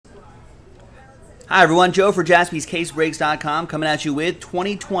Hi everyone, Joe for JaspysCaseBreaks.com coming at you with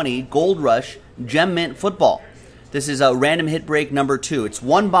 2020 Gold Rush Gem Mint Football. This is a random hit break number 2. It's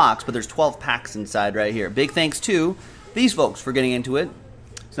one box, but there's 12 packs inside right here. Big thanks to these folks for getting into it.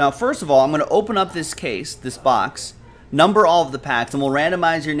 So now, first of all, I'm going to open up this case, this box, number all of the packs, and we'll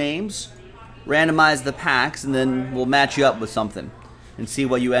randomize your names, randomize the packs, and then we'll match you up with something and see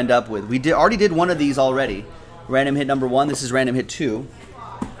what you end up with. We already did one of these already. Random hit number 1. This is random hit 2.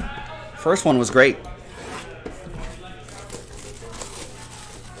 First one was great.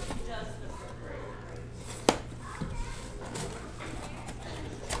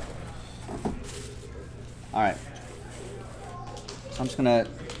 All right. So I'm just going to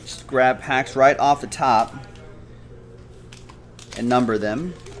grab packs right off the top and number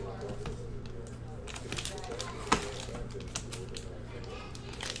them.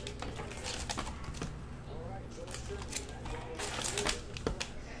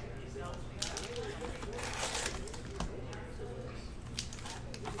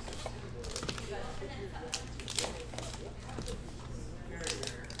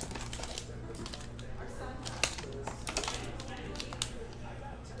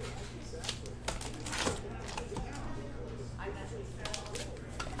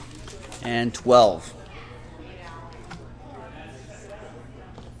 And 12.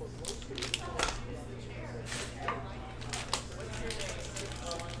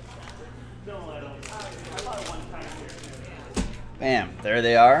 Bam, there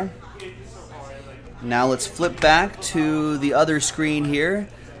they are. Now let's flip back to the other screen here.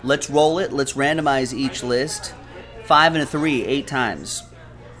 Let's roll it. Let's randomize each list. 5 and a 3, 8 times.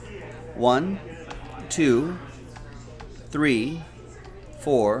 1, 2, 3,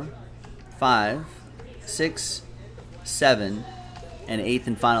 4, 5, 6, 7, and 8th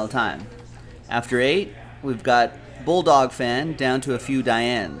and final time. After 8, we've got Bulldog fan down to a few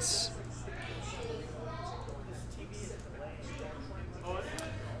Dianes.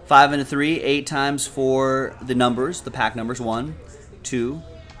 5 and a 3, 8 times for the numbers, the pack numbers. 1, 2,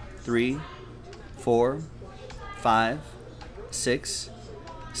 3, 4, 5, 6,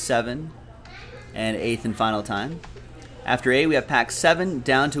 7, and 8th and final time. After 8, we have pack 7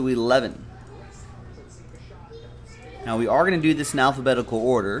 down to 11. Now we are going to do this in alphabetical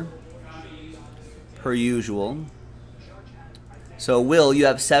order, per usual. So Will, you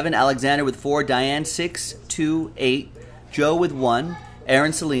have 7, Alexander with 4, Diane 6, 2, 8, Joe with 1,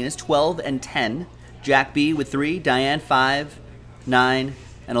 Aaron Salinas 12 and 10, Jack B with 3, Diane 5, 9,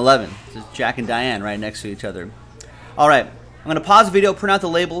 and 11. So Jack and Diane right next to each other. All right, I'm going to pause the video, print out the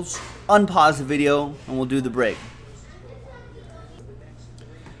labels, unpause the video, and we'll do the break.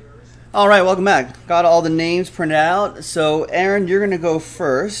 All right, welcome back. Got all the names printed out. So, Aaron, you're going to go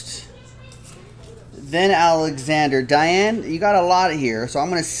first. Then Alexander. Diane, you got a lot here, so I'm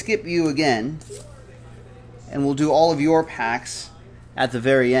going to skip you again. And we'll do all of your packs at the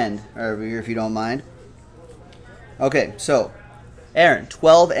very end, over here if you don't mind. Okay, so, Aaron,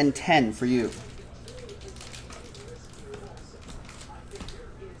 12 and 10 for you.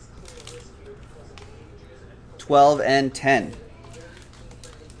 and 10.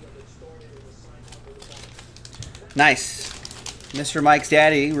 Nice. Mr. Mike's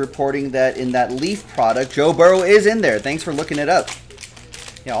daddy reporting that in that Leaf product, Joe Burrow is in there. Thanks for looking it up.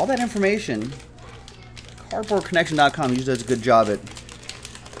 Yeah, all that information. CardboardConnection.com usually does a good job at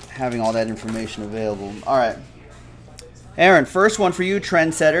having all that information available. All right. Aaron, first one for you,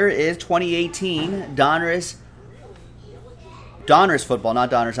 Trendsetter, is 2018 Donruss football,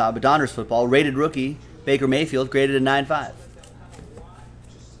 not Donruss Hot, but Donruss football. Rated rookie, Baker Mayfield, graded a 9.5.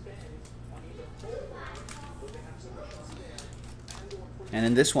 And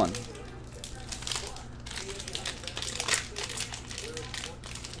in this one,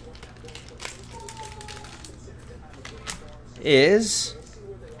 is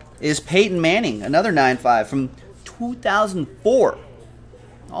Peyton Manning, another 9.5 from 2004.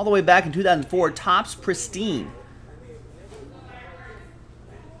 All the way back in 2004, Topps Pristine.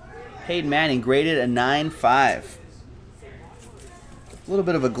 Peyton Manning graded a 9.5. A little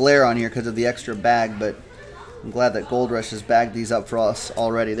bit of a glare on here because of the extra bag, but I'm glad that Gold Rush has bagged these up for us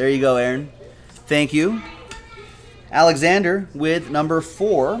already. There you go, Aaron. Thank you. Alexander with number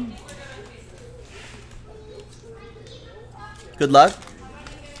 4. Good luck.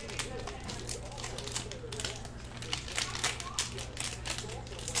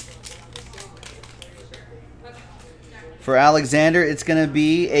 For Alexander, it's going to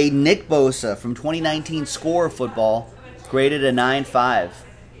be a Nick Bosa from 2019 Score Football, graded a 9.5.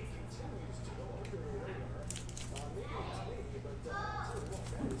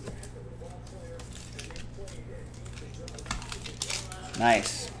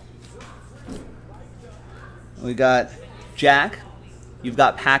 Nice. We got Jack. You've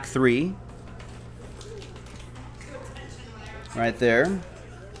got pack 3. Right there.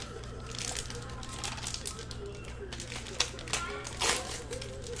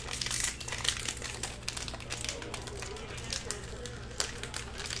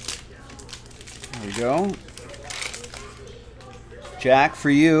 There we go. Jack, for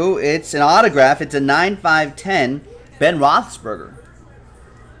you, it's an autograph. It's a 9/5/10 Ben Roethlisberger.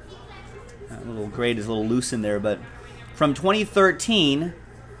 That little grade is a little loose in there, but from 2013,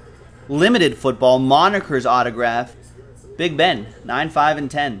 limited football, Monikers autograph, Big Ben,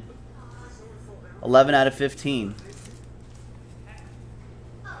 9/5/10. 11 out of 15.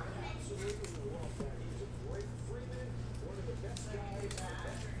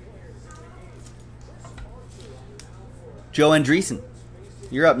 Joe Andreessen,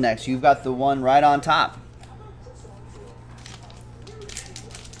 you're up next. You've got the one right on top.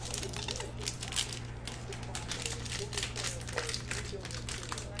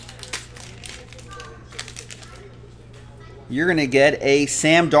 You're going to get a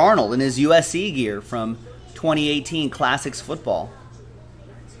Sam Darnold in his USC gear from 2018 Classics Football.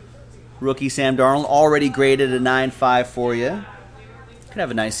 Rookie Sam Darnold, already graded a 9/5 for you. Could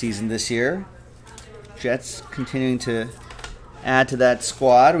have a nice season this year. Jets continuing to add to that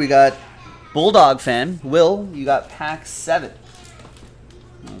squad. We got Bulldog fan. Will, you got pack 7.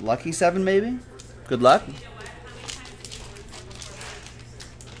 Lucky 7 maybe? Good luck.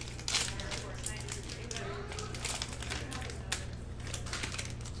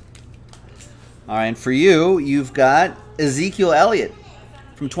 All right, and for you, you've got Ezekiel Elliott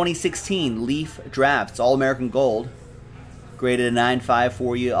from 2016 Leaf Draft. It's All-American Gold. Graded a 9/5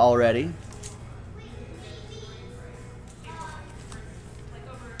 for you already.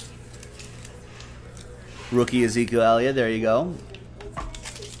 Rookie Ezekiel Elliott, there you go.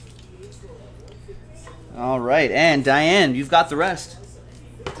 All right, and Diane, you've got the rest.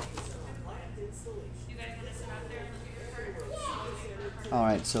 All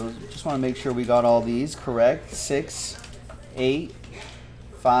right, so just want to make sure we got all these correct. 6, 8,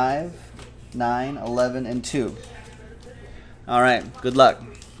 5, 9, 11, and 2. All right, good luck.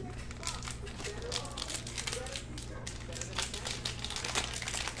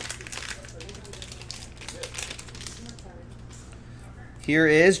 Here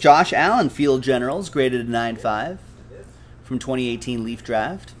is Josh Allen, Field Generals, graded a 9/5 from 2018 Leaf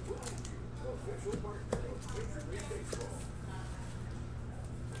Draft.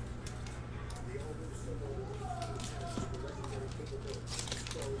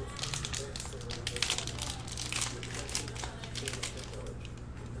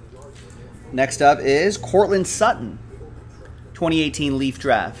 Next up is Cortland Sutton, 2018 Leaf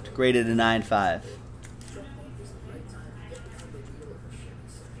Draft, graded a 9/5.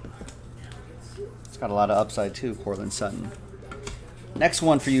 It's got a lot of upside too, Cortland Sutton. Next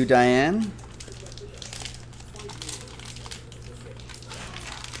one for you, Diane.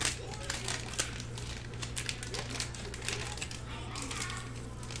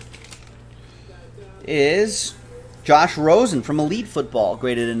 Is Josh Rosen from Elite Football,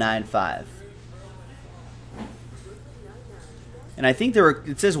 graded a 9/5. And I think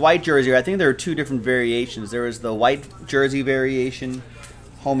it says white jersey. I think there are 2 different variations. There is the white jersey variation,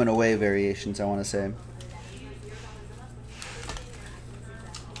 home and away variations, I want to say.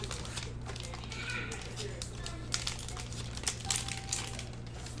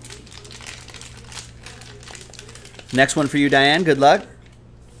 Next one for you, Diane. Good luck.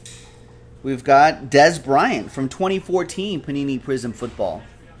 We've got Dez Bryant from 2014 Panini Prism Football.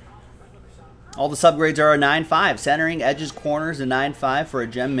 All the subgrades are a 9/5. Centering, edges, corners, a 9/5 for a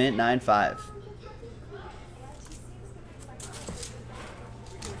Gem Mint 9/5.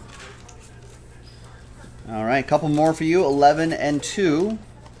 All right, couple more for you. 11 and 2.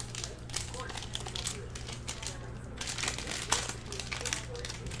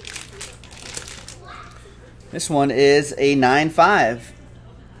 This one is a 9/5.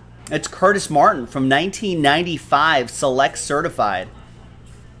 It's Curtis Martin from 1995 Select Certified.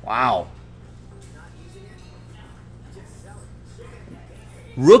 Wow.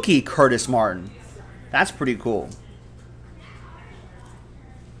 Rookie Curtis Martin. That's pretty cool.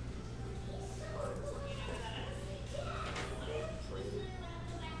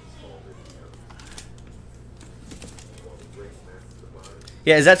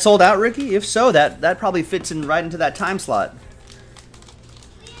 Yeah, is that sold out, Ricky? If so, that probably fits in right into that time slot.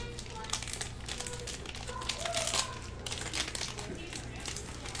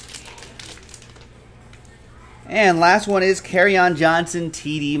 And last one is Kerryon Johnson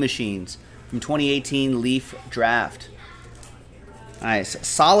TD Machines from 2018 Leaf Draft. Nice.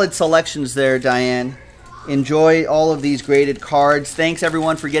 Solid selections there, Diane. Enjoy all of these graded cards. Thanks,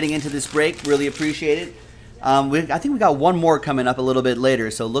 everyone, for getting into this break. Really appreciate it. I think we got one more coming up a little bit later,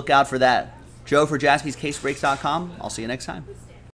 so look out for that. Joe for jaspyscasebreaks.com. I'll see you next time.